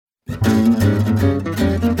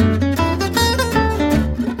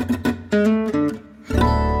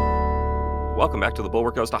back to The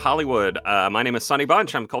Bulwark Goes to Hollywood. My name is Sonny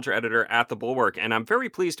Bunch. I'm culture editor at The Bulwark, and I'm very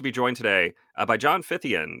pleased to be joined today by John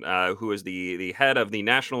Fithian, who is the head of the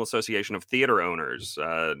National Association of Theater Owners,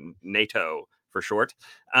 NATO for short.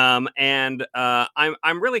 I'm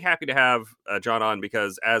really happy to have John on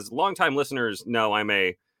because, as longtime listeners know, I'm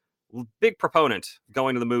a big proponent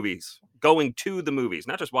going to the movies,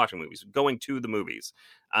 not just watching movies, going to the movies.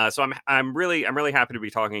 So I'm really happy to be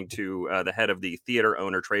talking to the head of the Theater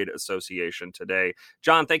Owner Trade Association today.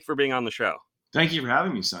 John, thank you for being on the show. Thank you for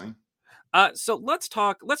having me, Sonny. So let's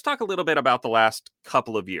talk a little bit about the last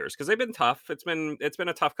couple of years, because they've been tough. It's been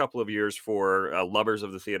a tough couple of years for lovers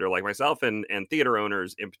of the theater like myself and theater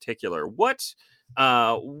owners in particular. What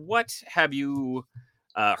have you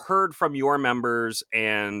heard from your members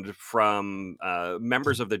and from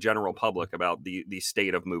members of the general public about the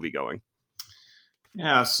state of moviegoing?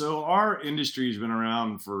 Yeah, so our industry has been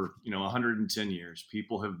around for 110 years.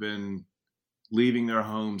 People have been leaving their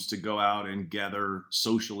homes to go out and gather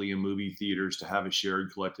socially in movie theaters to have a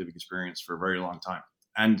shared collective experience for a very long time.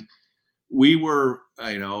 And we were,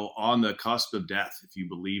 on the cusp of death, if you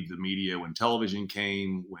believe the media, when television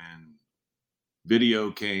came, when video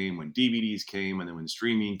came, when DVDs came, and then when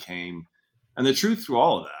streaming came. And the truth through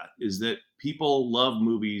all of that is that people love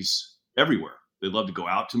movies everywhere. They love to go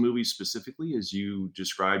out to movies specifically, as you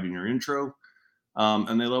described in your intro.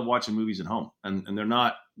 And they love watching movies at home. And they're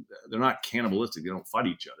not cannibalistic. They don't fight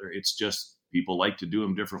each other. It's just people like to do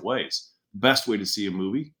them different ways. Best way to see a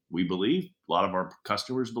movie, we believe, a lot of our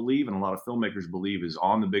customers believe, and a lot of filmmakers believe, is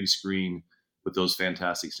on the big screen with those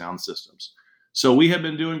fantastic sound systems. So we have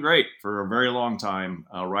been doing great for a very long time,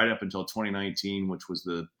 right up until 2019, which was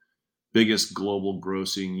the biggest global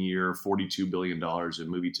grossing year, $42 billion in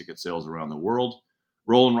movie ticket sales around the world,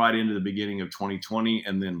 rolling right into the beginning of 2020.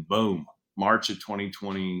 And then boom, March of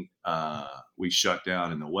 2020, we shut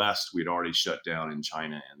down in the West. We'd already shut down in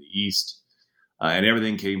China and the East, and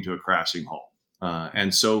everything came to a crashing halt.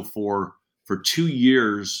 And so for 2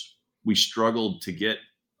 years, we struggled to get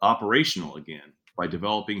operational again by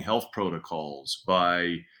developing health protocols,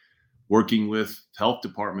 by working with health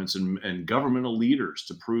departments and governmental leaders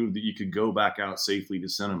to prove that you could go back out safely to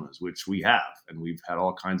cinemas, which we have. And we've had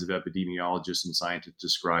all kinds of epidemiologists and scientists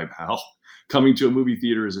describe how coming to a movie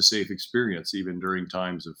theater is a safe experience, even during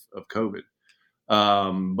times of COVID.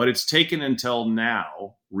 But it's taken until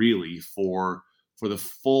now, really, for the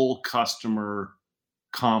full customer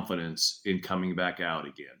confidence in coming back out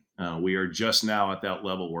again. We are just now at that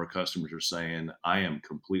level where customers are saying, I am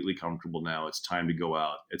completely comfortable now. It's time to go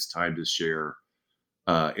out. It's time to share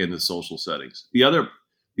in the social settings. The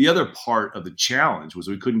other part of the challenge was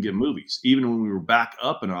we couldn't get movies. Even when we were back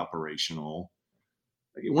up and operational,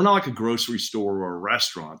 we're not like a grocery store or a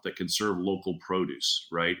restaurant that can serve local produce,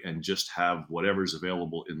 right? And just have whatever's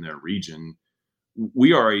available in their region.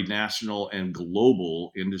 We are a national and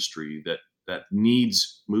global industry that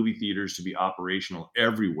needs movie theaters to be operational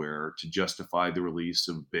everywhere to justify the release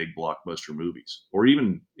of big blockbuster movies, or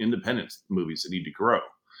even independent movies that need to grow.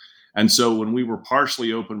 And so when we were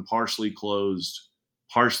partially open, partially closed,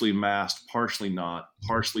 partially masked, partially not,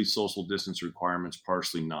 partially social distance requirements,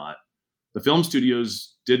 partially not, the film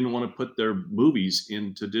studios didn't want to put their movies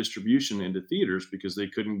into distribution into theaters because they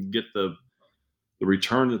couldn't get the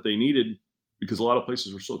return that they needed because a lot of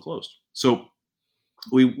places were still closed. So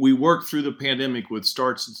we worked through the pandemic with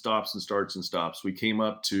starts and stops and starts and stops. We came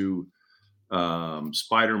up to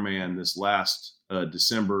Spider-Man this last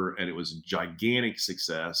December, and it was a gigantic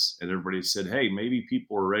success. And everybody said, hey, maybe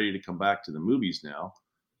people are ready to come back to the movies now.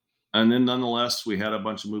 And then nonetheless, we had a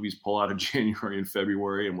bunch of movies pull out in January and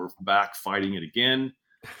February, and we're back fighting it again.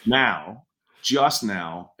 Now, just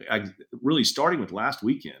now, really starting with last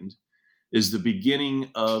weekend, is the beginning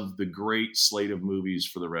of the great slate of movies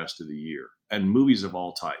for the rest of the year, and movies of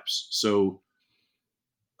all types. So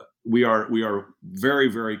we are very,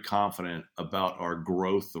 very confident about our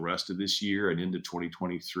growth the rest of this year and into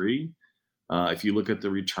 2023. If you look at the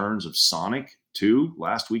returns of Sonic 2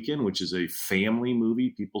 last weekend, which is a family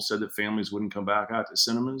movie, people said that families wouldn't come back out to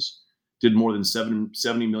cinemas, did more than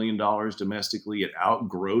 $70 million domestically. It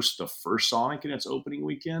outgrossed the first Sonic in its opening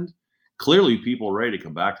weekend. Clearly, people are ready to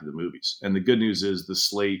come back to the movies. And the good news is the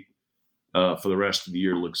slate for the rest of the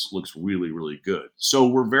year looks really, really good. So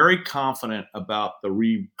we're very confident about the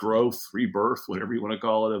rebirth, whatever you want to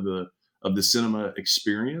call it, of the cinema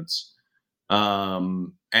experience.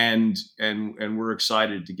 And we're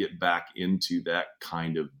excited to get back into that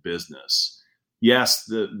kind of business. Yes,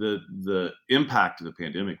 the impact of the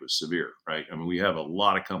pandemic was severe, right? I mean, we have a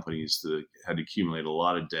lot of companies that had to accumulate a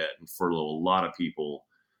lot of debt and furlough a lot of people.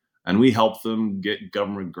 And we help them get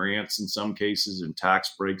government grants in some cases and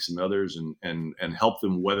tax breaks in others, and help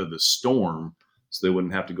them weather the storm so they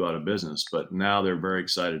wouldn't have to go out of business. But now they're very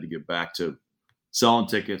excited to get back to selling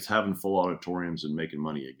tickets, having full auditoriums, and making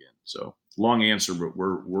money again. So long answer, but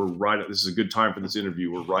we're right. This is a good time for this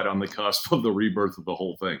interview. We're right on the cusp of the rebirth of the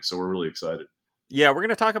whole thing. So we're really excited. Yeah, we're going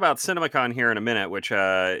to talk about CinemaCon here in a minute, which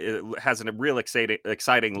it has a real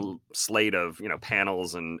exciting slate of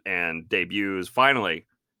panels and debuts. Finally,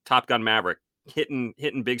 Top Gun Maverick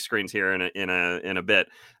hitting big screens here in a bit.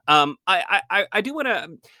 I do want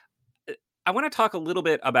to talk a little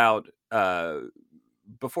bit about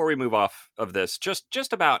before we move off of this,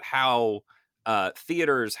 just about how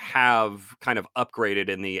theaters have kind of upgraded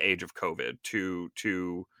in the age of COVID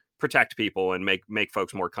to protect people and make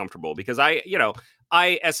folks more comfortable. Because I,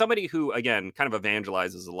 as somebody who, again, kind of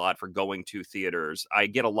evangelizes a lot for going to theaters, I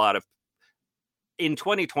get a lot of, in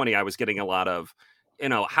 2020, I was getting a lot of,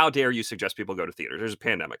 how dare you suggest people go to theaters? There's a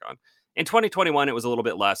pandemic on. In 2021, it was a little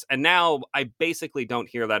bit less. And now I basically don't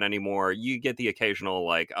hear that anymore. You get the occasional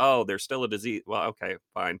like, oh, there's still a disease. Well, okay,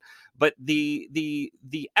 fine. But the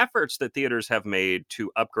efforts that theaters have made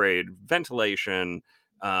to upgrade ventilation,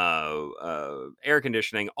 air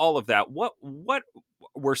conditioning, all of that, what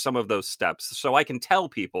were some of those steps? So I can tell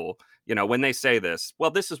people, when they say this,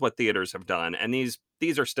 well, this is what theaters have done, and these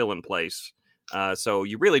are still in place. So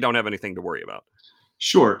you really don't have anything to worry about.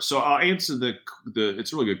 Sure. So I'll answer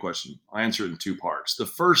it's a really good question. I'll answer it in two parts. The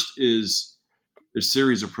first is the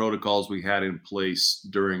series of protocols we had in place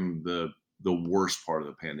during the worst part of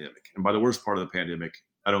the pandemic. And by the worst part of the pandemic,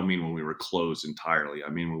 I don't mean when we were closed entirely. I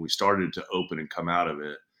mean, when we started to open and come out of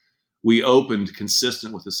it, we opened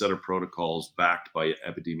consistent with a set of protocols backed by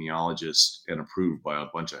epidemiologists and approved by a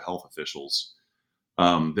bunch of health officials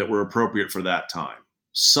that were appropriate for that time.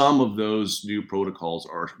 Some of those new protocols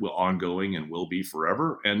are ongoing and will be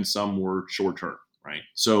forever, and some were short term, right?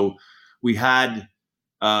 So we had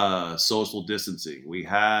social distancing, we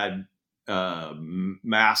had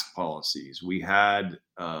mask policies, we had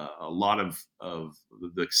a lot of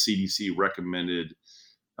the CDC recommended,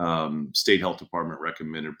 state health department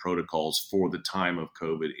recommended protocols for the time of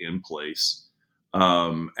COVID in place.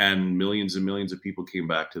 And millions of people came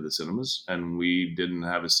back to the cinemas, and we didn't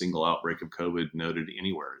have a single outbreak of COVID noted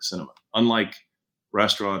anywhere at a cinema. Unlike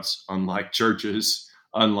restaurants, unlike churches,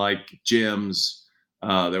 unlike gyms,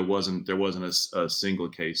 there wasn't a single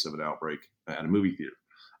case of an outbreak at a movie theater.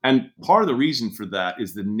 And part of the reason for that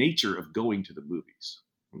is the nature of going to the movies.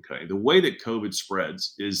 Okay, the way that COVID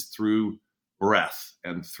spreads is through breath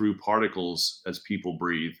and through particles as people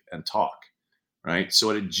breathe and talk. Right. So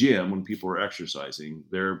at a gym, when people are exercising,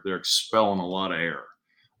 they're expelling a lot of air.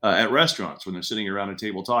 At restaurants, when they're sitting around a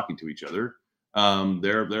table talking to each other,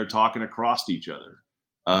 they're talking across each other.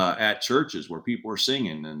 At churches where people are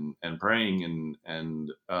singing and praying,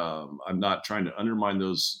 and I'm not trying to undermine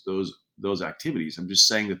those activities. I'm just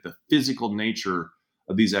saying that the physical nature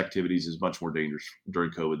of these activities is much more dangerous during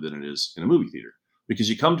COVID than it is in a movie theater. Because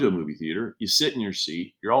you come to a movie theater, you sit in your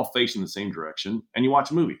seat, you're all facing the same direction, and you watch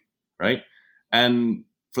a movie, right? And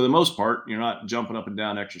for the most part, you're not jumping up and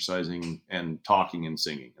down, exercising and talking and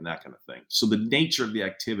singing and that kind of thing. So the nature of the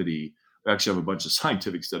activity, we actually have a bunch of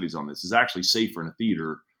scientific studies on this, is actually safer in a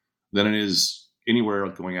theater than it is anywhere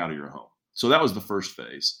going out of your home. So that was the first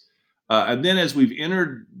phase. And then as we've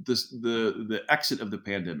entered the exit of the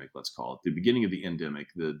pandemic, let's call it, the beginning of the endemic,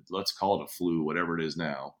 let's call it a flu, whatever it is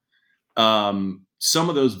now, some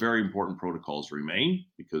of those very important protocols remain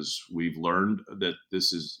because we've learned that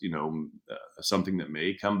this is, something that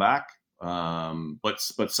may come back. But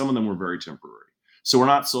some of them were very temporary. So we're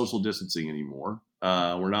not social distancing anymore. We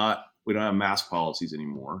don't have mask policies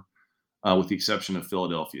anymore, with the exception of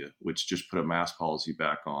Philadelphia, which just put a mask policy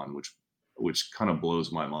back on, which kind of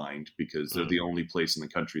blows my mind because they're the only place in the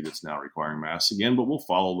country that's now requiring masks again, but we'll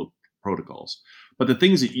follow the protocols. But the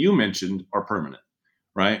things that you mentioned are permanent.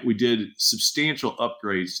 Right, we did substantial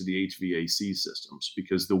upgrades to the HVAC systems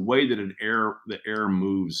because the way that the air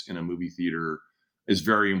moves in a movie theater is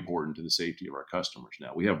very important to the safety of our customers.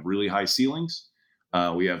 Now we have really high ceilings,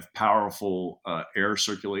 we have powerful air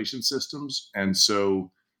circulation systems, and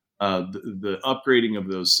so the upgrading of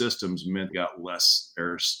those systems meant you got less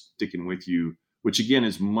air sticking with you, which again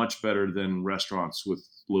is much better than restaurants with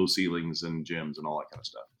low ceilings and gyms and all that kind of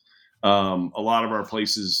stuff. A lot of our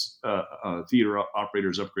places, theater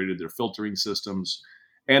operators upgraded their filtering systems,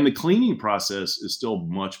 and the cleaning process is still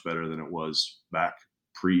much better than it was back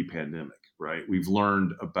pre-pandemic. Right, we've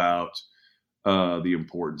learned about the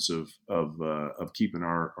importance of keeping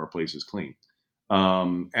our places clean,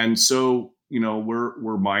 and so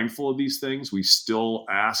we're mindful of these things. We still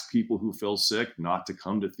ask people who feel sick not to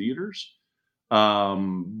come to theaters.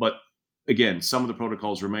 But again, some of the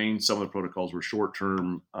protocols remain. Some of the protocols were short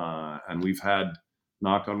term, and we've had,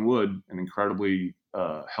 knock on wood, an incredibly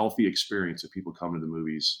healthy experience of people coming to the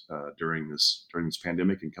movies during this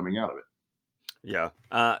pandemic and coming out of it. Yeah,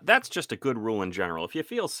 that's just a good rule in general. If you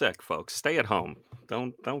feel sick, folks, stay at home.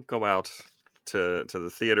 Don't go out to the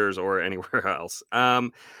theaters or anywhere else. Uh,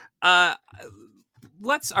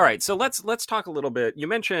 all right. So let's talk a little bit. You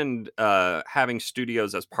mentioned having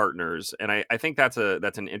studios as partners, and I think that's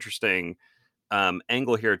an interesting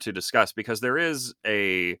angle here to discuss, because there is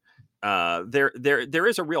a there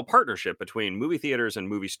is a real partnership between movie theaters and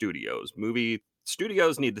movie studios. Movie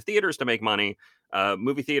studios need the theaters to make money.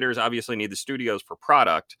 Movie theaters obviously need the studios for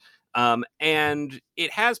product. And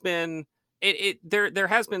it has been there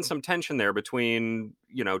has been some tension there between,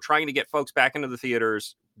 trying to get folks back into the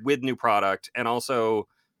theaters with new product, and also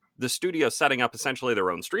the studio setting up essentially their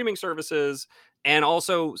own streaming services, and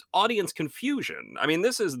also audience confusion. I mean,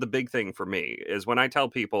 this is the big thing for me, is when I tell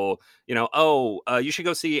people, you should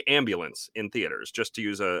go see Ambulance in theaters, just to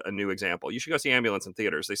use a new example. You should go see Ambulance in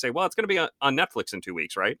theaters. They say, well, it's going to be on Netflix in 2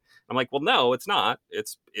 weeks, right? I'm like, well, no, it's not.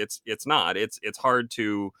 It's not. It's hard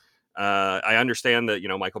to. I understand that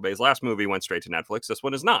Michael Bay's last movie went straight to Netflix. This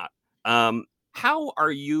one is not. How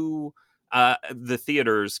are you? The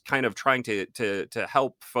theaters kind of trying to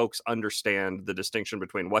help folks understand the distinction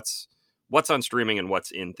between what's on streaming and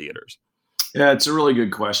what's in theaters? Yeah, it's a really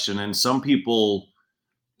good question. And some people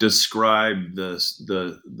describe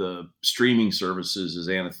the streaming services as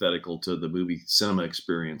antithetical to the movie cinema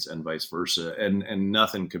experience and vice versa. And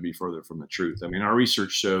nothing could be further from the truth. I mean, our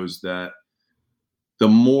research shows that the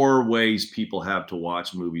more ways people have to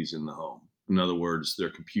watch movies in the home, in other words, their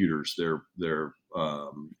computers, their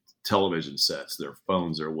television sets, their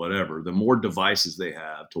phones, or whatever, the more devices they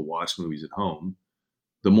have to watch movies at home,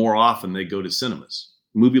 the more often they go to cinemas.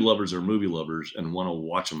 Movie lovers are movie lovers and want to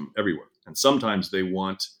watch them everywhere. And sometimes they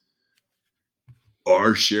want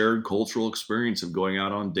our shared cultural experience of going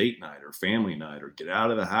out on date night or family night, or get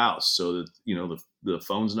out of the house so that, the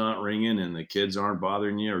phone's not ringing and the kids aren't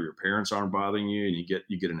bothering you, or your parents aren't bothering you, and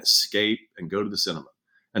you get an escape and go to the cinema.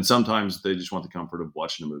 And sometimes they just want the comfort of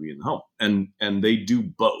watching a movie in the home, and they do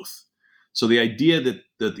both. So the idea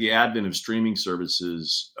that the advent of streaming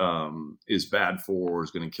services is bad for, or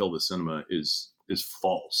is going to kill the cinema is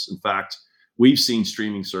false. In fact, we've seen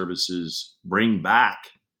streaming services bring back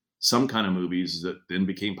some kind of movies that then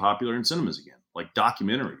became popular in cinemas again, like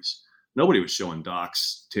documentaries. Nobody was showing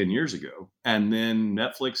docs 10 years ago, and then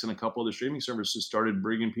Netflix and a couple other streaming services started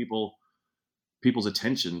bringing people's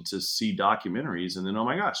attention to see documentaries. And then, oh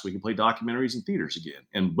my gosh, we can play documentaries in theaters again.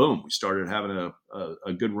 And boom, we started having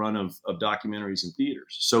a good run of documentaries in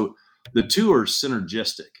theaters. So the two are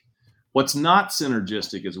synergistic. What's not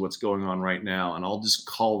synergistic is what's going on right now. And I'll just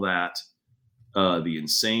call that the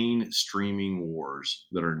insane streaming wars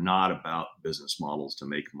that are not about business models to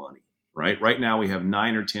make money, right? Right now we have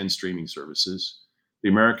 9 or 10 streaming services. The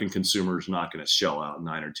American consumer is not going to shell out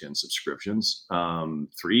 9 or 10 subscriptions,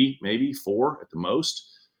 3, maybe 4 at the most.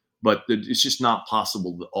 But it's just not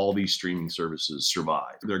possible that all these streaming services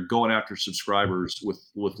survive. They're going after subscribers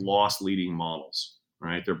with loss leading models,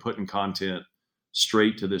 right? They're putting content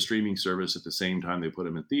straight to the streaming service at the same time they put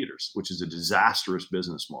them in theaters, which is a disastrous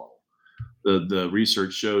business model. The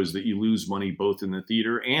research shows that you lose money both in the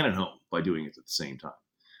theater and at home by doing it at the same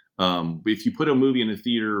time. If you put a movie in a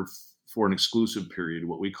theater for an exclusive period,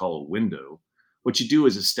 what we call a window, what you do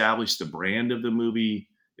is establish the brand of the movie.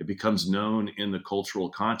 It becomes known in the cultural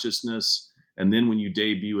consciousness. And then when you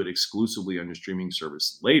debut it exclusively on your streaming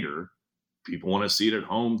service later, people want to see it at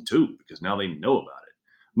home too, because now they know about it.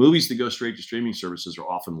 Movies that go straight to streaming services are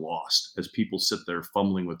often lost as people sit there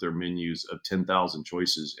fumbling with their menus of 10,000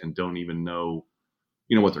 choices and don't even know,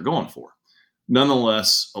 what they're going for.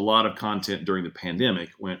 Nonetheless, a lot of content during the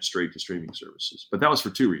pandemic went straight to streaming services, but that was for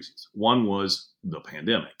 2 reasons. One was the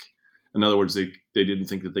pandemic. In other words, they didn't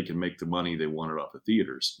think that they could make the money they wanted off the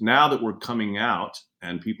theaters. Now that we're coming out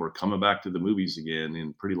and people are coming back to the movies again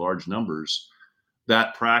in pretty large numbers,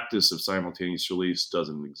 that practice of simultaneous release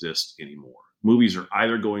doesn't exist anymore. Movies are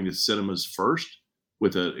either going to cinemas first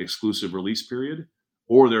with an exclusive release period,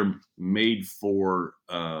 or they're made for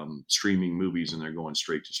streaming movies and they're going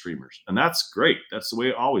straight to streamers. And that's great. That's the way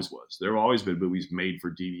it always was. There have always been movies made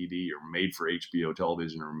for DVD or made for HBO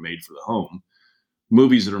television or made for the home.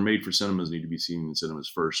 Movies that are made for cinemas need to be seen in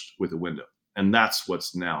cinemas first with a window. And that's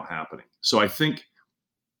what's now happening. So I think,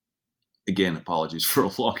 again, apologies for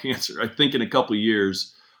a long answer. I think in a couple of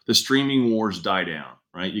years, the streaming wars die down.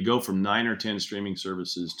 right? You go from 9 or 10 streaming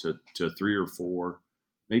services to 3 or 4,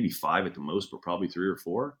 maybe 5 at the most, but probably 3 or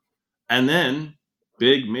 4. And then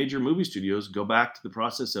big major movie studios go back to the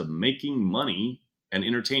process of making money and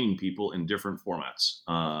entertaining people in different formats.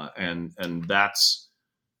 And that's,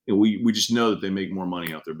 we just know that they make more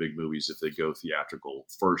money off their big movies if they go theatrical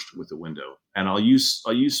first with the window. And I'll use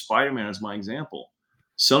Spider-Man as my example.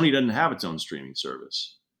 Sony doesn't have its own streaming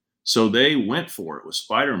service, so they went for it with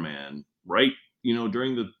Spider-Man right,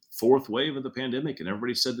 during the fourth wave of the pandemic, and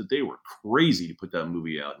everybody said that they were crazy to put that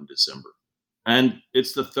movie out in December. And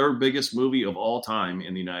it's the third biggest movie of all time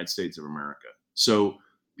in the United States of America. So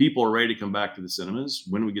people are ready to come back to the cinemas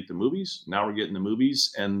when we get the movies. Now we're getting the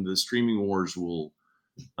movies, and the streaming wars will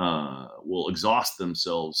exhaust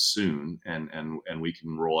themselves soon, and we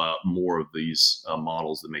can roll out more of these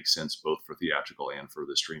models that make sense both for theatrical and for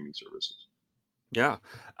the streaming services. Yeah.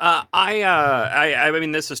 I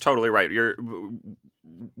mean, this is totally right.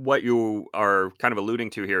 What you are kind of alluding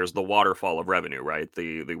to here is the waterfall of revenue, right?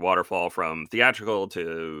 The waterfall from theatrical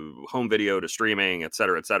to home video to streaming, et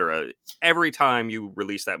cetera, et cetera. Every time you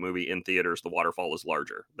release that movie in theaters, the waterfall is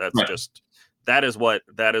larger. That's Right. that is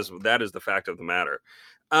the fact of the matter.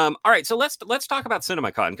 All right, so let's talk about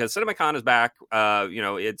CinemaCon, because CinemaCon is back.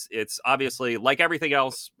 It's obviously, like everything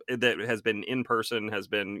else that has been in person, has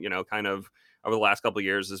been, kind of over the last couple of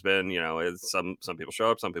years, has been, some people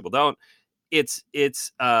show up, some people don't. It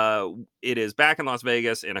is back in Las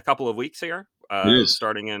Vegas in a couple of weeks here, It is.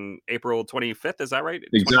 starting in April 25th. Is that right?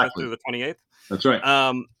 Exactly. 25th through the 28th. That's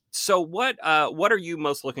right. So what are you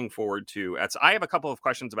most looking forward to? I have a couple of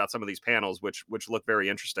questions about some of these panels, which look very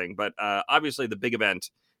interesting. But obviously, the big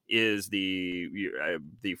event is the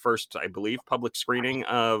first, I believe, public screening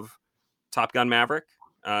of Top Gun Maverick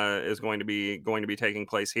is going to be taking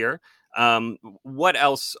place here. What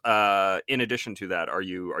else, in addition to that, are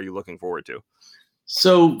you looking forward to?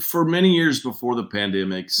 So for many years before the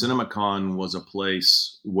pandemic, CinemaCon was a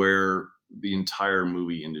place where the entire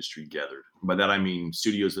movie industry gathered. By that I mean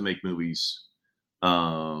studios that make movies,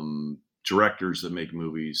 directors that make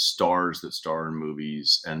movies, stars that star in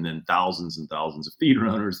movies, and then thousands and thousands of theater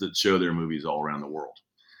owners that show their movies all around the world.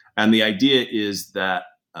 And the idea is that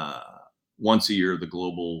once a year, the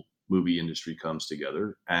global movie industry comes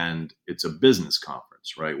together, and it's a business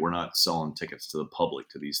conference, right? We're not selling tickets to the public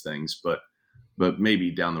to these things, but maybe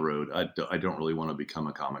down the road. I don't really want to become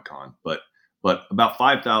a Comic-Con, but about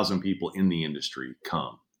 5,000 people in the industry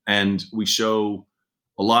come, and we show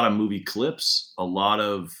a lot of movie clips, a lot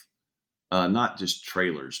of not just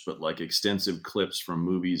trailers, but like extensive clips from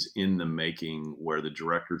movies in the making, where the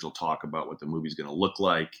directors will talk about what the movie's going to look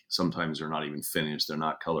like. Sometimes they're not even finished; they're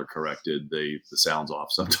not color corrected. The sound's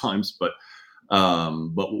off sometimes, but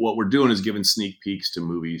what we're doing is giving sneak peeks to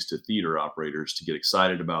movies, to theater operators, to get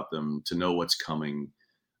excited about them, to know what's coming,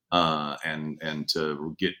 and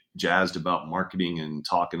to get jazzed about marketing and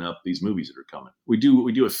talking up these movies that are coming. We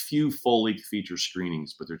do a few full length feature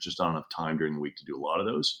screenings, but there's just not enough time during the week to do a lot of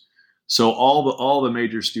those. So all the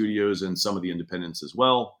major studios and some of the independents as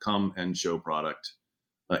well come and show product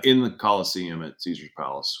in the Coliseum at Caesar's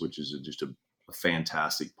Palace, which is just a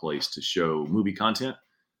fantastic place to show movie content.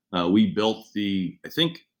 We built the, I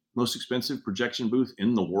think, most expensive projection booth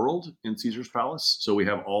in the world in Caesar's Palace. So we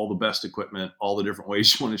have all the best equipment, all the different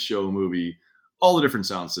ways you want to show a movie, all the different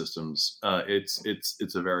sound systems.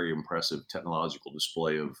 It's a very impressive technological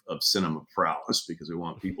display of cinema prowess, because we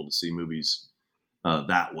want people to see movies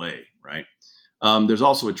that way, right? There's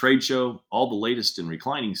also a trade show, all the latest in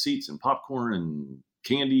reclining seats and popcorn and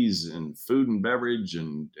candies and food and beverage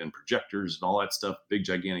and projectors and all that stuff. Big,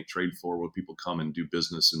 gigantic trade floor where people come and do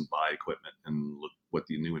business and buy equipment and look what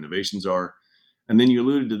the new innovations are. And then you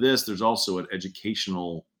alluded to this, there's also an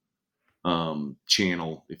educational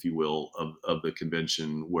channel, if you will, of the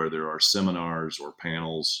convention, where there are seminars or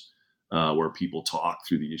panels where people talk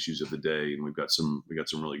through the issues of the day, and we got some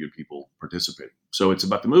really good people participating. So it's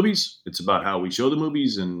about the movies, it's about how we show the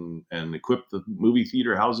movies and equip the movie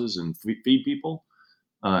theater houses and feed people,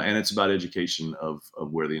 and it's about education of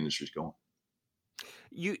where the industry is going.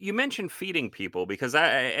 You mentioned feeding people, because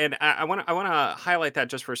I want to highlight that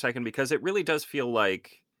just for a second, because it really does feel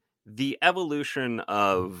like the evolution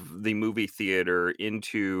of the movie theater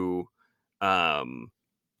into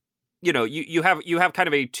you have kind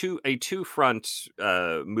of a two front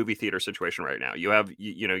movie theater situation right now. You have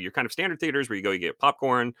your kind of standard theaters where you get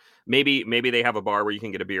popcorn, maybe they have a bar where you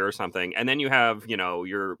can get a beer or something, and then you have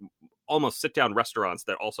your almost sit down restaurants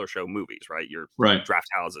that also show movies, right? Your Right. draft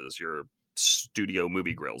houses, your studio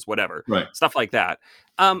movie grills, whatever, Right. stuff like that.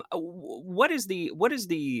 What is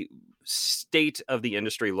the state of the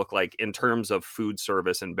industry look like in terms of food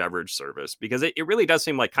service and beverage service? Because it really does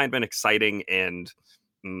seem like kind of an exciting and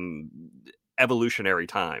mm, evolutionary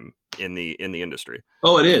time in the industry.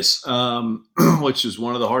 Oh, it is, which is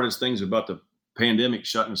one of the hardest things about the pandemic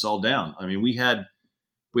shutting us all down. I mean, we had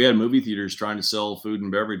movie theaters trying to sell food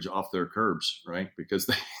and beverage off their curbs, right? Because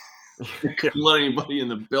they couldn't let anybody in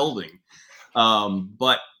the building.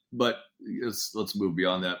 But let's move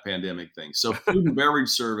beyond that pandemic thing. So food and beverage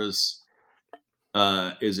service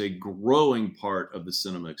is a growing part of the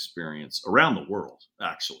cinema experience around the world,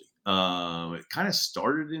 actually. It kind of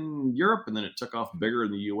started in Europe and then it took off bigger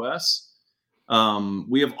in the US.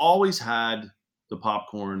 We have always had the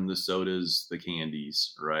popcorn, the sodas, the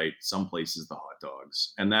candies, right? Some places the hot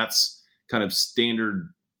dogs. And that's kind of standard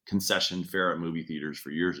concession fare at movie theaters for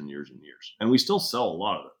years and years and years. And we still sell a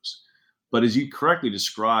lot of those. But as you correctly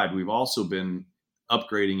described, we've also been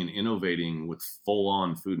upgrading and innovating with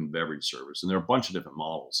full-on food and beverage service. And there are a bunch of different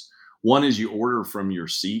models. One is you order from your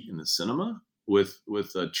seat in the cinema with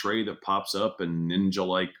a tray that pops up and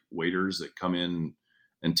ninja-like waiters that come in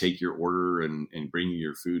and take your order and bring you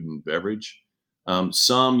your food and beverage.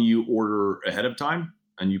 Some you order ahead of time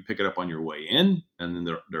and you pick it up on your way in, and then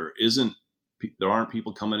there aren't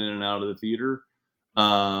people coming in and out of the theater.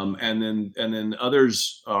 And then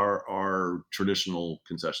others are traditional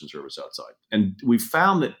concession service outside. And we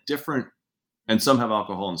found that and some have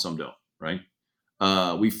alcohol and some don't, right?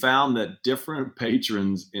 We found that different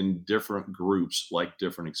patrons in different groups like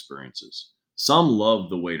different experiences. Some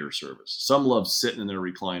love the waiter service. Some love sitting in their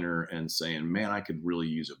recliner and saying, man, I could really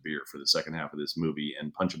use a beer for the second half of this movie,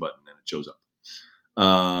 and punch a button and it shows up.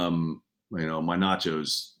 My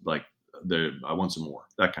nachos, like I want some more,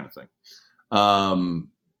 that kind of thing.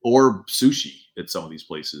 Or sushi at some of these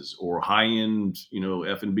places, or high-end,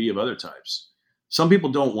 F&B of other types. Some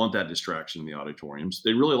people don't want that distraction in the auditoriums.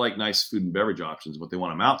 They really like nice food and beverage options, but they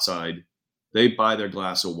want them outside. They buy their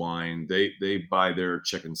glass of wine, they buy their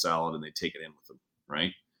chicken salad, and they take it in with them,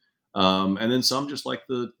 right? And then some just like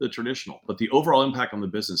the traditional. But the overall impact on the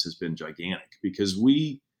business has been gigantic, because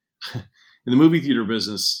in the movie theater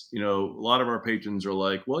business, a lot of our patrons are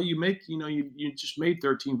like, well, you just made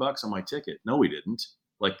 $13 on my ticket. No, we didn't.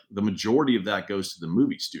 Like, the majority of that goes to the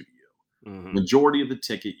movie studio. Mm-hmm. Majority of the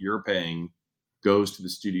ticket you're paying goes to the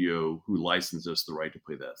studio who licensed us the right to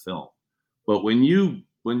play that film. But when you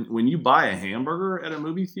buy a hamburger at a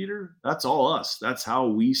movie theater, that's all us. That's how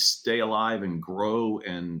we stay alive and grow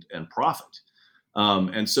and profit.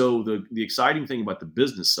 And so the exciting thing about the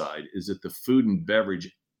business side is that the food and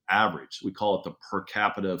beverage average, we call it the per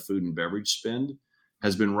capita food and beverage spend,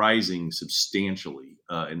 has been rising substantially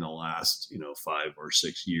in the last 5 or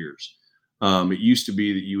 6 years. It used to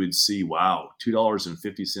be that you would see, wow,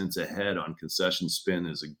 $2.50 a head on concession spend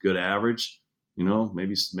is a good average.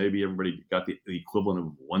 Maybe everybody got the equivalent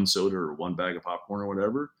of one soda or one bag of popcorn or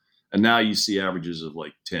whatever. And now you see averages of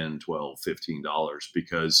like $10, $12, $15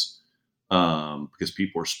 because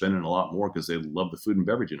people are spending a lot more because they love the food and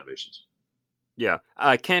beverage innovations. Yeah,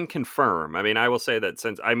 I can confirm. I mean, I will say that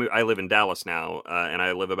since I live in Dallas now, and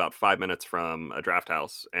I live about 5 minutes from a draft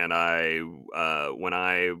house, and when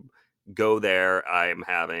I go there, I'm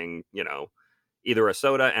having, either a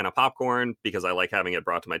soda and a popcorn because I like having it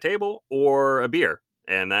brought to my table, or a beer.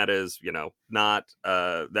 And that is,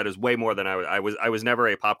 that is way more than I was never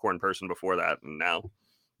a popcorn person before that. And now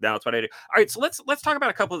it's what I do. All right. So let's talk about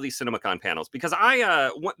a couple of these CinemaCon panels, because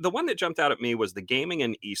the one that jumped out at me was the gaming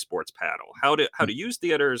and esports panel, how to use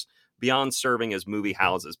theaters beyond serving as movie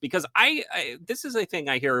houses. Because this is a thing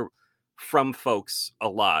I hear from folks a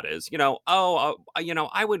lot is,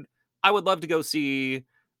 I would love to go see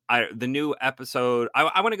the new episode.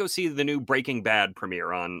 I want to go see the new Breaking Bad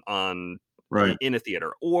premiere on right in a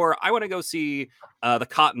theater, or I want to go see the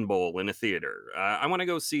Cotton Bowl in a theater. I want to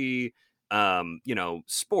go see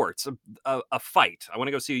sports, a fight. I want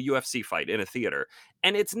to go see a UFC fight in a theater,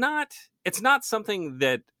 and it's not something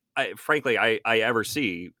that frankly I ever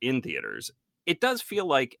see in theaters. It does feel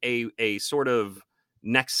like a sort of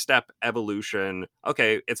next step evolution.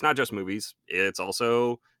 Okay, it's not just movies; it's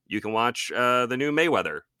also, you can watch the new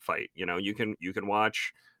Mayweather fight. You can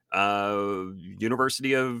watch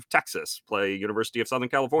University of Texas play University of Southern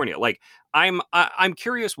California. Like, I'm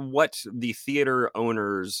curious what the theater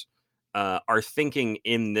owners are thinking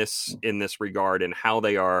in this regard, and how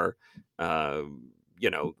they are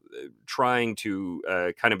trying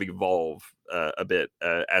to kind of evolve a bit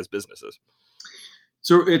as businesses.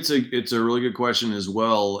 So it's a really good question as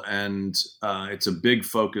well, and it's a big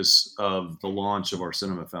focus of the launch of our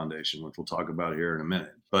Cinema Foundation, which we'll talk about here in a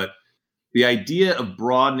minute. But the idea of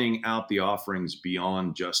broadening out the offerings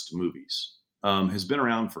beyond just movies, has been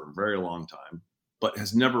around for a very long time, but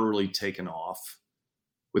has never really taken off,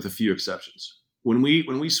 with a few exceptions. When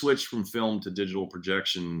we switched from film to digital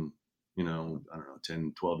projection, I don't know,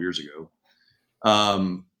 10, 12 years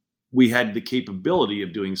ago, we had the capability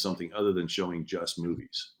of doing something other than showing just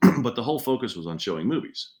movies. But the whole focus was on showing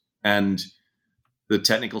movies. And the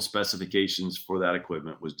technical specifications for that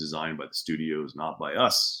equipment was designed by the studios, not by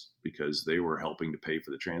us, because they were helping to pay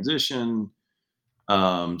for the transition.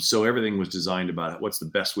 So everything was designed about what's the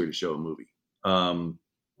best way to show a movie.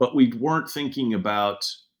 But we weren't thinking about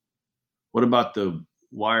what about the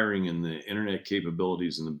wiring and the internet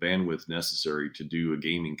capabilities and the bandwidth necessary to do a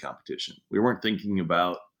gaming competition. We weren't thinking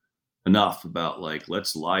enough about like,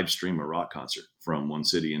 let's live stream a rock concert from one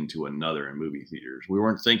city into another in movie theaters. We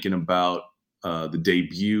weren't thinking about the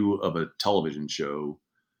debut of a television show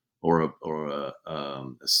or the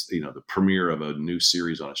premiere of a new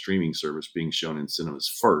series on a streaming service being shown in cinemas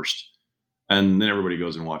first, and then everybody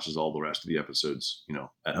goes and watches all the rest of the episodes,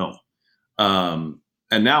 at home.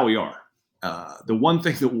 And now we are. The one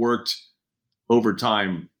thing that worked over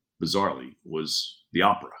time, bizarrely, was the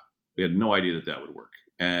opera. We had no idea that would work.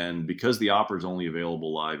 And because the opera is only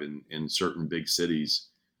available live in certain big cities,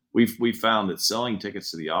 we found that selling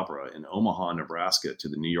tickets to the opera in Omaha, Nebraska to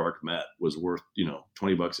the New York Met was worth,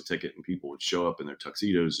 $20 a ticket, and people would show up in their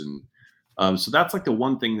tuxedos. And so that's like the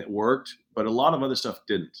one thing that worked, but a lot of other stuff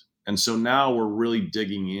didn't. And so now we're really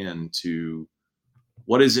digging into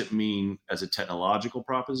what does it mean as a technological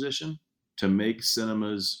proposition to make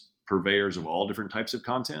cinemas purveyors of all different types of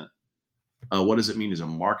content? What does it mean as a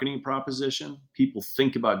marketing proposition? People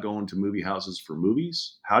think about going to movie houses for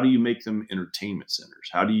movies. How do you make them entertainment centers?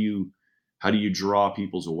 How do you draw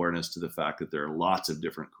people's awareness to the fact that there are lots of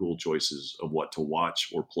different cool choices of what to watch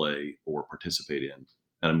or play or participate in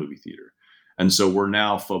at a movie theater? And so we're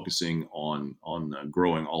now focusing on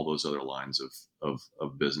growing all those other lines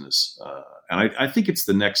of business. And I think it's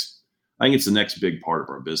the next big part of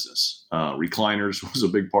our business. Recliners was a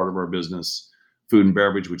big part of our business. Food and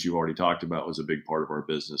beverage, which you've already talked about, was a big part of our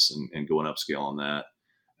business, and going upscale on that.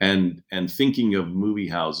 And thinking of movie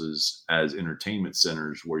houses as entertainment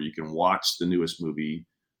centers where you can watch the newest movie,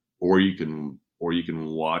 or you can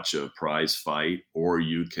watch a prize fight, or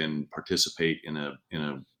you can participate in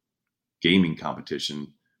a gaming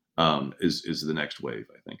competition, is the next wave,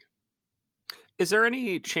 I think. Is there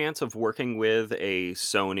any chance of working with a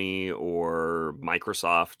Sony or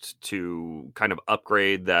Microsoft to kind of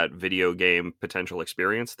upgrade that video game potential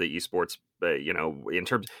experience, the esports, in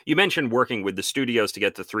terms, you mentioned working with the studios to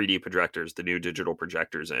get the 3D projectors, the new digital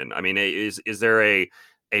projectors in. I mean, is there a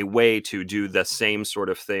way to do the same sort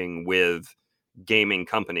of thing with gaming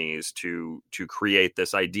companies to create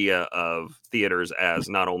this idea of theaters as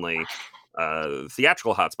not only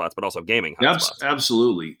theatrical hotspots, but also gaming hotspots?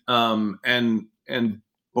 Absolutely. And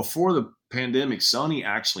before the pandemic, Sony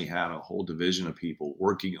actually had a whole division of people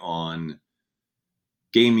working on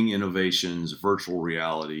gaming innovations, virtual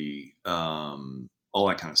reality, all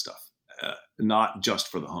that kind of stuff. Not just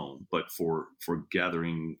for the home, but for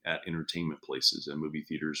gathering at entertainment places, and movie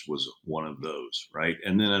theaters was one of those, right?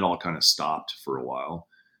 And then it all kind of stopped for a while,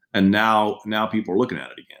 and now people are looking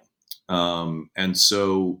at it again. And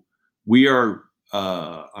so we are.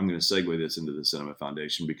 I'm going to segue this into the Cinema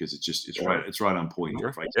Foundation because it's right on point here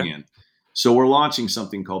if I can. So we're launching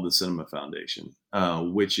something called the Cinema Foundation,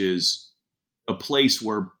 which is a place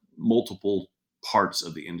where multiple parts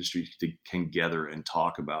of the industry can gather and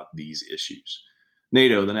talk about these issues.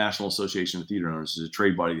 NATO, the National Association of Theater Owners, is a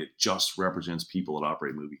trade body that just represents people that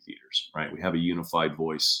operate movie theaters, right? We have a unified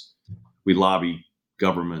voice. We lobby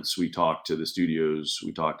governments. We talk to the studios.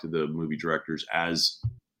 We talk to the movie directors as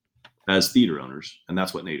theater owners, and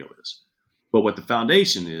that's what NATO is. But what the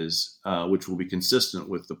foundation is, which will be consistent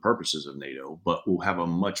with the purposes of NATO, but will have a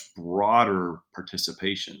much broader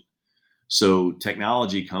participation. So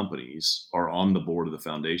technology companies are on the board of the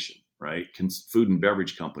foundation, right? Food and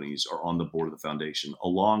beverage companies are on the board of the foundation,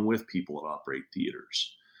 along with people that operate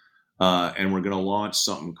theaters. And we're going to launch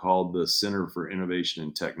something called the Center for Innovation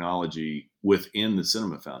and Technology within the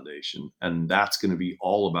Cinema Foundation. And that's going to be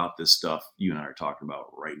all about this stuff you and I are talking about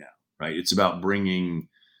right now, right? It's about bringing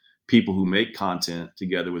people who make content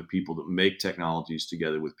together with people that make technologies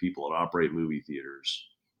together with people that operate movie theaters.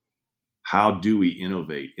 How do we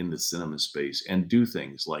innovate in the cinema space and do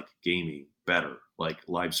things like gaming better, like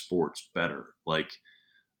live sports better, like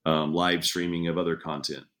live streaming of other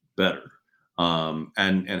content better,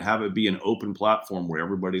 and have it be an open platform where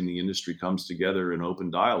everybody in the industry comes together in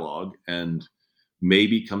open dialogue and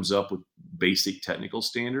maybe comes up with basic technical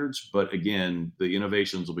standards. But again, the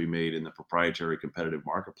innovations will be made in the proprietary competitive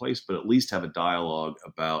marketplace, but at least have a dialogue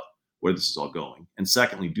about where this is all going. And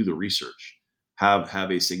secondly, do the research.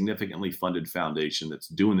 Have a significantly funded foundation that's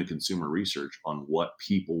doing the consumer research on what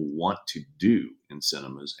people want to do in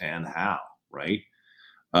cinemas and how, right?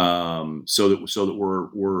 So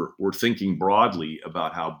that we're thinking broadly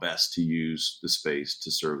about how best to use the space to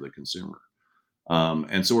serve the consumer.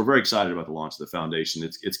 And so we're very excited about the launch of the foundation.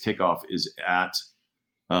 Its kickoff is at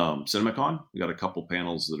CinemaCon. We got a couple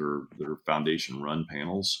panels that are foundation run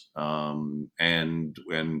panels, and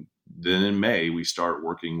then in May we start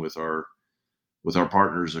working with our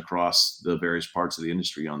partners across the various parts of the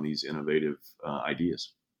industry on these innovative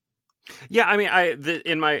ideas. Yeah, I mean,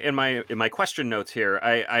 in my question notes here,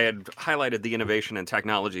 I had highlighted the innovation and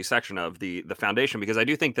technology section of the foundation because I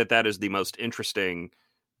do think that is the most interesting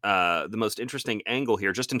angle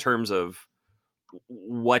here, just in terms of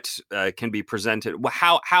what can be presented,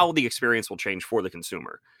 how the experience will change for the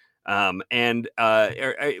consumer. And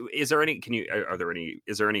is there any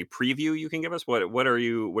preview you can give us? What are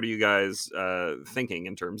you guys thinking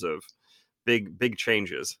in terms of big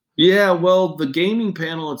changes? Yeah, well, the gaming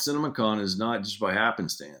panel at CinemaCon is not just by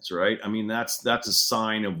happenstance, right? I mean, that's a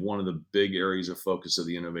sign of one of the big areas of focus of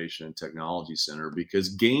the Innovation and Technology Center, because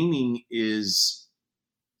gaming is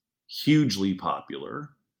hugely popular.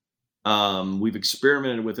 We've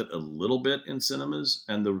experimented with it a little bit in cinemas,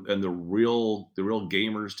 and the real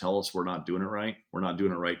gamers tell us we're not doing it right. We're not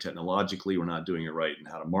doing it right technologically. We're not doing it right in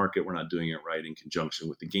how to market. We're not doing it right in conjunction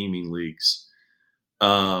with the gaming leagues.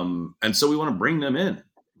 And so we want to bring them in,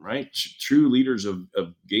 right? True leaders of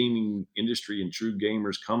gaming industry and true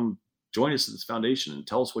gamers, come join us at this foundation and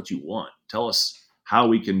tell us what you want. Tell us how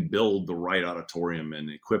we can build the right auditorium and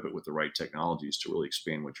equip it with the right technologies to really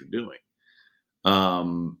expand what you're doing.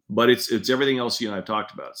 But it's everything else you and I've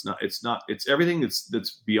talked about. It's everything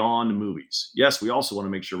that's beyond movies. Yes, we also want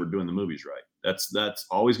to make sure we're doing the movies right. That's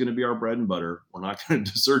always going to be our bread and butter. We're not going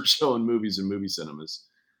to desert showing movies in movie cinemas.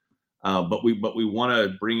 But we want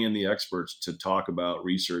to bring in the experts to talk about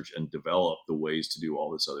research and develop the ways to do all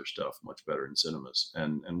this other stuff much better in cinemas,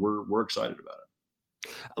 and we're excited about it.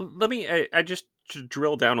 Let me I just to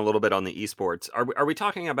drill down a little bit on the esports. Are we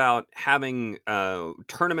talking about having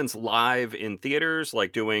tournaments live in theaters,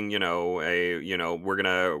 like doing we're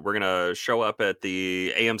gonna show up at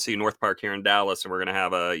the AMC North Park here in Dallas and we're gonna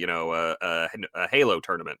have a Halo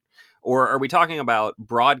tournament? Or are we talking about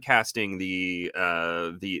broadcasting the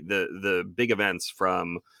big events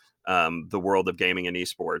from the world of gaming and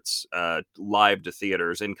esports live to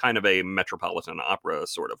theaters in kind of a Metropolitan Opera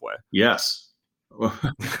sort of way? Yes. Okay.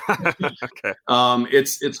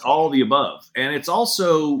 It's all the above, and it's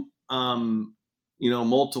also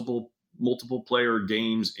multiple player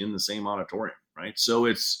games in the same auditorium, right? So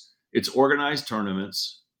it's organized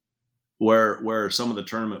tournaments where some of the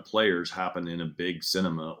tournament players happen in a big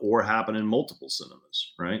cinema or happen in multiple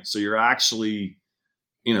cinemas, right? So you're actually,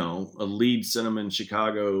 a lead cinema in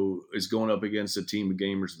Chicago is going up against a team of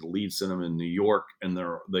gamers at the lead cinema in New York, and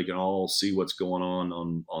they can all see what's going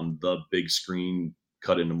on the big screen,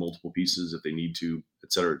 cut into multiple pieces if they need to,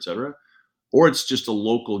 et cetera, et cetera. Or it's just a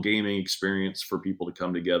local gaming experience for people to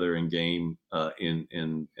come together and game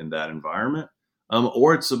in that environment.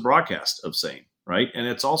 Or it's a broadcast of same, right? And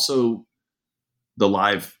it's also the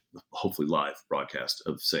hopefully live broadcast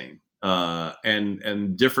of same.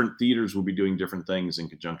 And different theaters will be doing different things in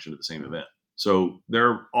conjunction to the same event. So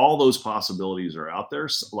all those possibilities are out there.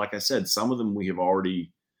 So, like I said, some of them we have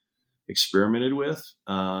already experimented with,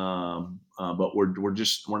 but we're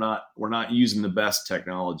not using the best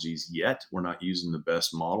technologies yet. We're not using the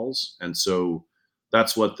best models, and so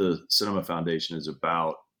that's what the Cinema Foundation is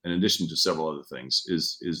about. In addition to several other things,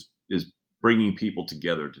 is bringing people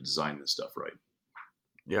together to design this stuff right.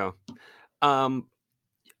 Yeah.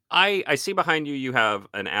 I see behind you, you have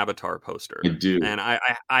an Avatar poster. I do. And I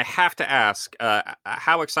have to ask,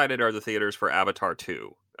 how excited are the theaters for Avatar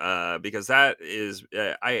 2? Because that is,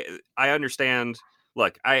 I understand.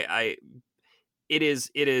 Look, it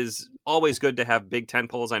is always good to have big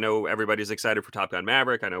tentpoles. I know everybody's excited for Top Gun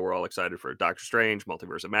Maverick. I know we're all excited for Doctor Strange,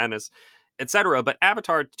 Multiverse of Madness, etc. But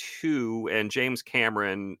Avatar 2 and James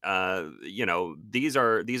Cameron, these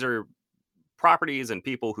are properties and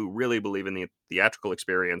people who really believe in the theatrical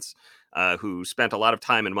experience, who spent a lot of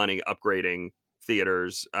time and money upgrading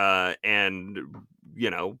theaters, and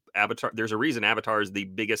Avatar. There's a reason Avatar is the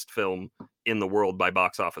biggest film in the world by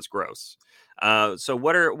box office gross. So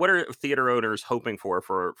what are theater owners hoping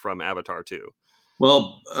for from Avatar 2?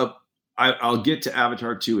 Well, I'll get to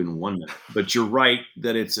Avatar 2 in 1 minute, but you're right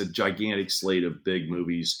that it's a gigantic slate of big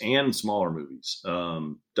movies and smaller movies.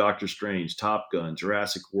 Doctor Strange, Top Gun,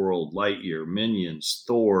 Jurassic World, Lightyear, Minions,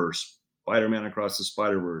 Thor, Spider-Man Across the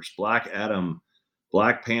Spider-Verse, Black Adam,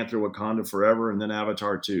 Black Panther, Wakanda Forever, and then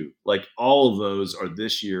Avatar 2. Like all of those are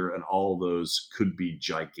this year, and all of those could be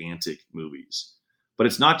gigantic movies. But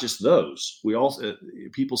it's not just those. We also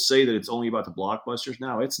people say that it's only about the blockbusters.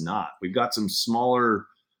 Now it's not. We've got some smaller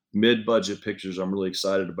mid-budget pictures I'm really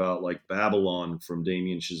excited about, like Babylon from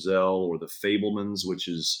Damien Chazelle, or The Fablemans, which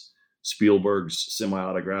is Spielberg's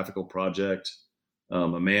semi-autographical project. A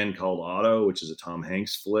Man Called Otto, which is a Tom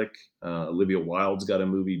Hanks flick. Olivia Wilde's got a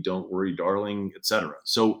movie, Don't Worry, Darling, etc.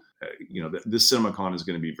 So, this CinemaCon is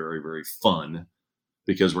going to be very, very fun,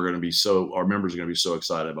 because our members are going to be so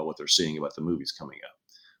excited about what they're seeing about the movies coming up.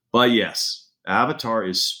 But yes, Avatar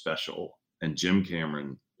is special, and Jim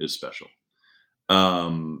Cameron is special.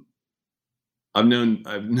 I've known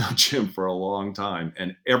Jim for a long time,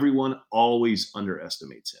 and everyone always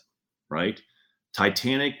underestimates him, right?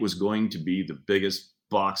 Titanic was going to be the biggest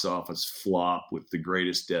box office flop with the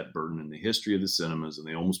greatest debt burden in the history of the cinemas, and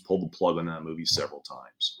they almost pulled the plug on that movie several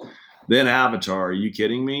times. Then Avatar, are you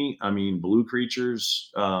kidding me? I mean, blue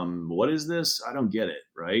creatures, what is this? I don't get it,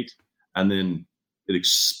 right? And then it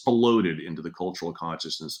exploded into the cultural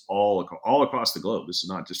consciousness all across the globe. This is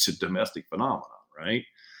not just a domestic phenomenon, right?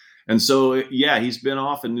 And so, yeah, he's been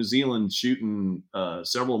off in New Zealand shooting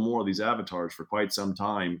several more of these Avatars for quite some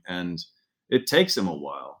time, and it takes him a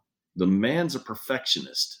while. The man's a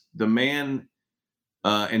perfectionist. The man,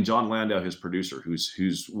 and John Landau, his producer,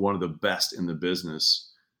 who's one of the best in the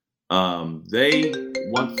business, they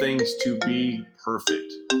want things to be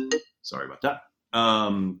perfect. Sorry about that.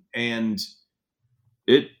 And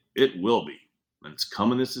it will be. It's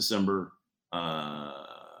coming this December.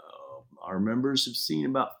 Our members have seen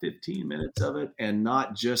about 15 minutes of it, and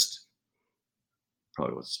not just.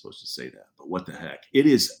 Probably wasn't supposed to say that, but what the heck? It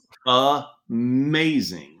is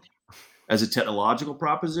amazing as a technological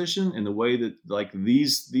proposition, in the way that, like,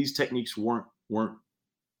 these techniques weren't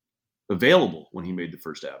available when he made the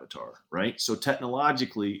first Avatar, right? So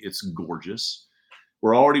technologically, it's gorgeous.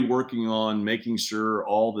 We're already working on making sure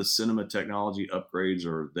all the cinema technology upgrades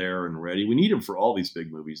are there and ready. We need them for all these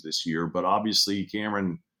big movies this year, but obviously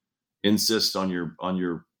Cameron insists on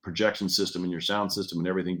your projection system and your sound system and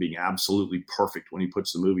everything being absolutely perfect when he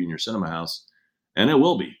puts the movie in your cinema house, and it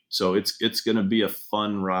will be. So it's going to be a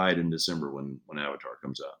fun ride in December when Avatar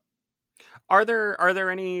comes out. Are there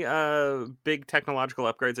any big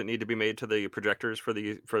technological upgrades that need to be made to the projectors for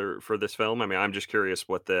this film? I mean, I'm just curious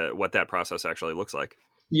what that process actually looks like.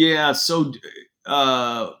 Yeah, so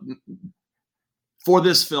for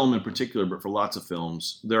this film in particular, but for lots of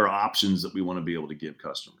films, there are options that we want to be able to give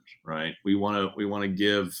customers, right? We want to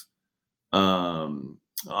give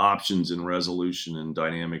options in resolution and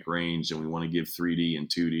dynamic range, and we want to give 3D and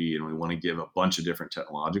 2D, and we want to give a bunch of different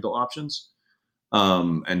technological options.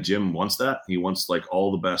 And Jim wants that. He wants, like,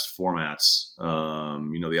 all the best formats, the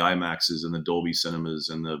IMAXs and the Dolby Cinemas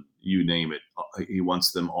and the, you name it. He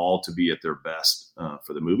wants them all to be at their best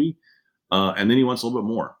for the movie. And then he wants a little bit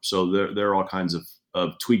more. So there are all kinds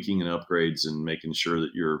of tweaking and upgrades, and making sure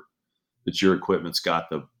that your equipment's got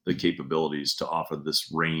the capabilities to offer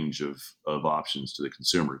this range of options to the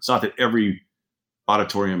consumer. It's not that every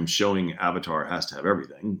auditorium showing Avatar has to have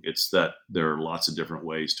everything. It's that there are lots of different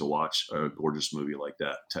ways to watch a gorgeous movie like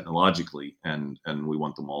that technologically, and we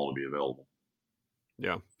want them all to be available.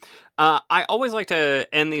 Yeah. I always like to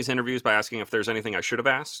end these interviews by asking if there's anything I should have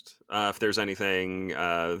asked, if there's anything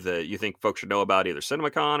that you think folks should know about either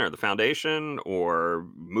CinemaCon or the Foundation or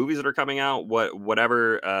movies that are coming out,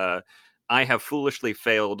 whatever I have foolishly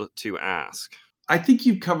failed to ask. I think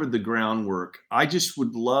you've covered the groundwork. I just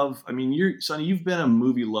would love, I mean, Sonny, you've been a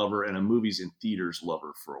movie lover and a movies in theaters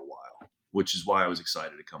lover for a while, which is why I was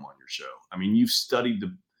excited to come on your show. I mean, you've studied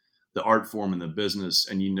the art form and the business,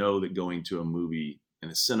 and you know that going to a movie in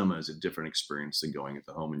a cinema is a different experience than going at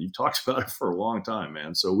the home. And you've talked about it for a long time,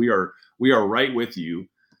 man. So we are right with you.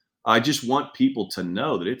 I just want people to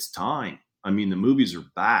know that it's time. I mean, the movies are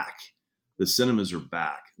back. The cinemas are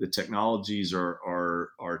back. The technologies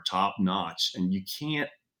are top notch, and you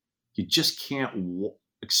just can't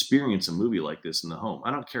experience a movie like this in the home. I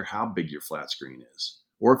don't care how big your flat screen is,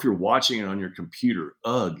 or if you're watching it on your computer,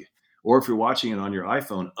 ugh, or if you're watching it on your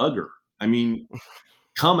iPhone, ugger. I mean,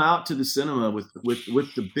 come out to the cinema with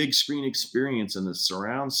the big screen experience and the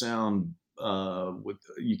surround sound.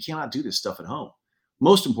 You cannot do this stuff at home.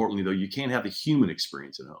 Most importantly, though, you can't have the human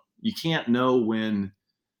experience at home. You can't know when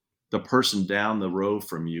the person down the row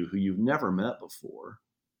from you, who you've never met before,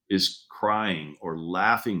 is crying or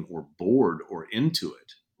laughing or bored or into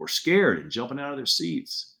it or scared and jumping out of their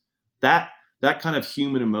seats. That kind of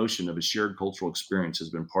human emotion of a shared cultural experience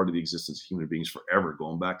has been part of the existence of human beings forever,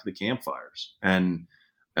 going back to the campfires. And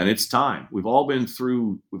and it's time. We've all been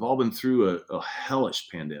through a hellish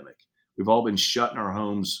pandemic. We've all been shut in our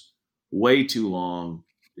homes way too long,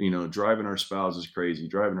 driving our spouses crazy,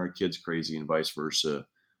 driving our kids crazy, and vice versa.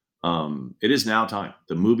 It is now time.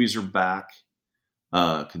 The movies are back.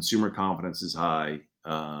 Consumer confidence is high.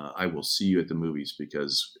 I will see you at the movies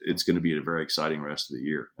because it's going to be a very exciting rest of the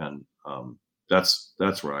year. And that's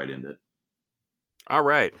where I'd end it. All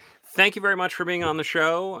right. Thank you very much for being on the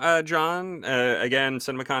show, John. Again,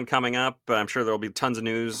 CinemaCon coming up. I'm sure there'll be tons of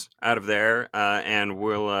news out of there, and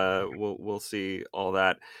we'll see all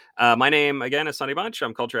that. My name again is Sonny Bunch.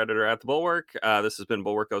 I'm culture editor at the Bulwark. This has been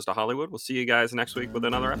Bulwark Goes to Hollywood. We'll see you guys next week with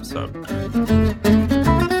another episode.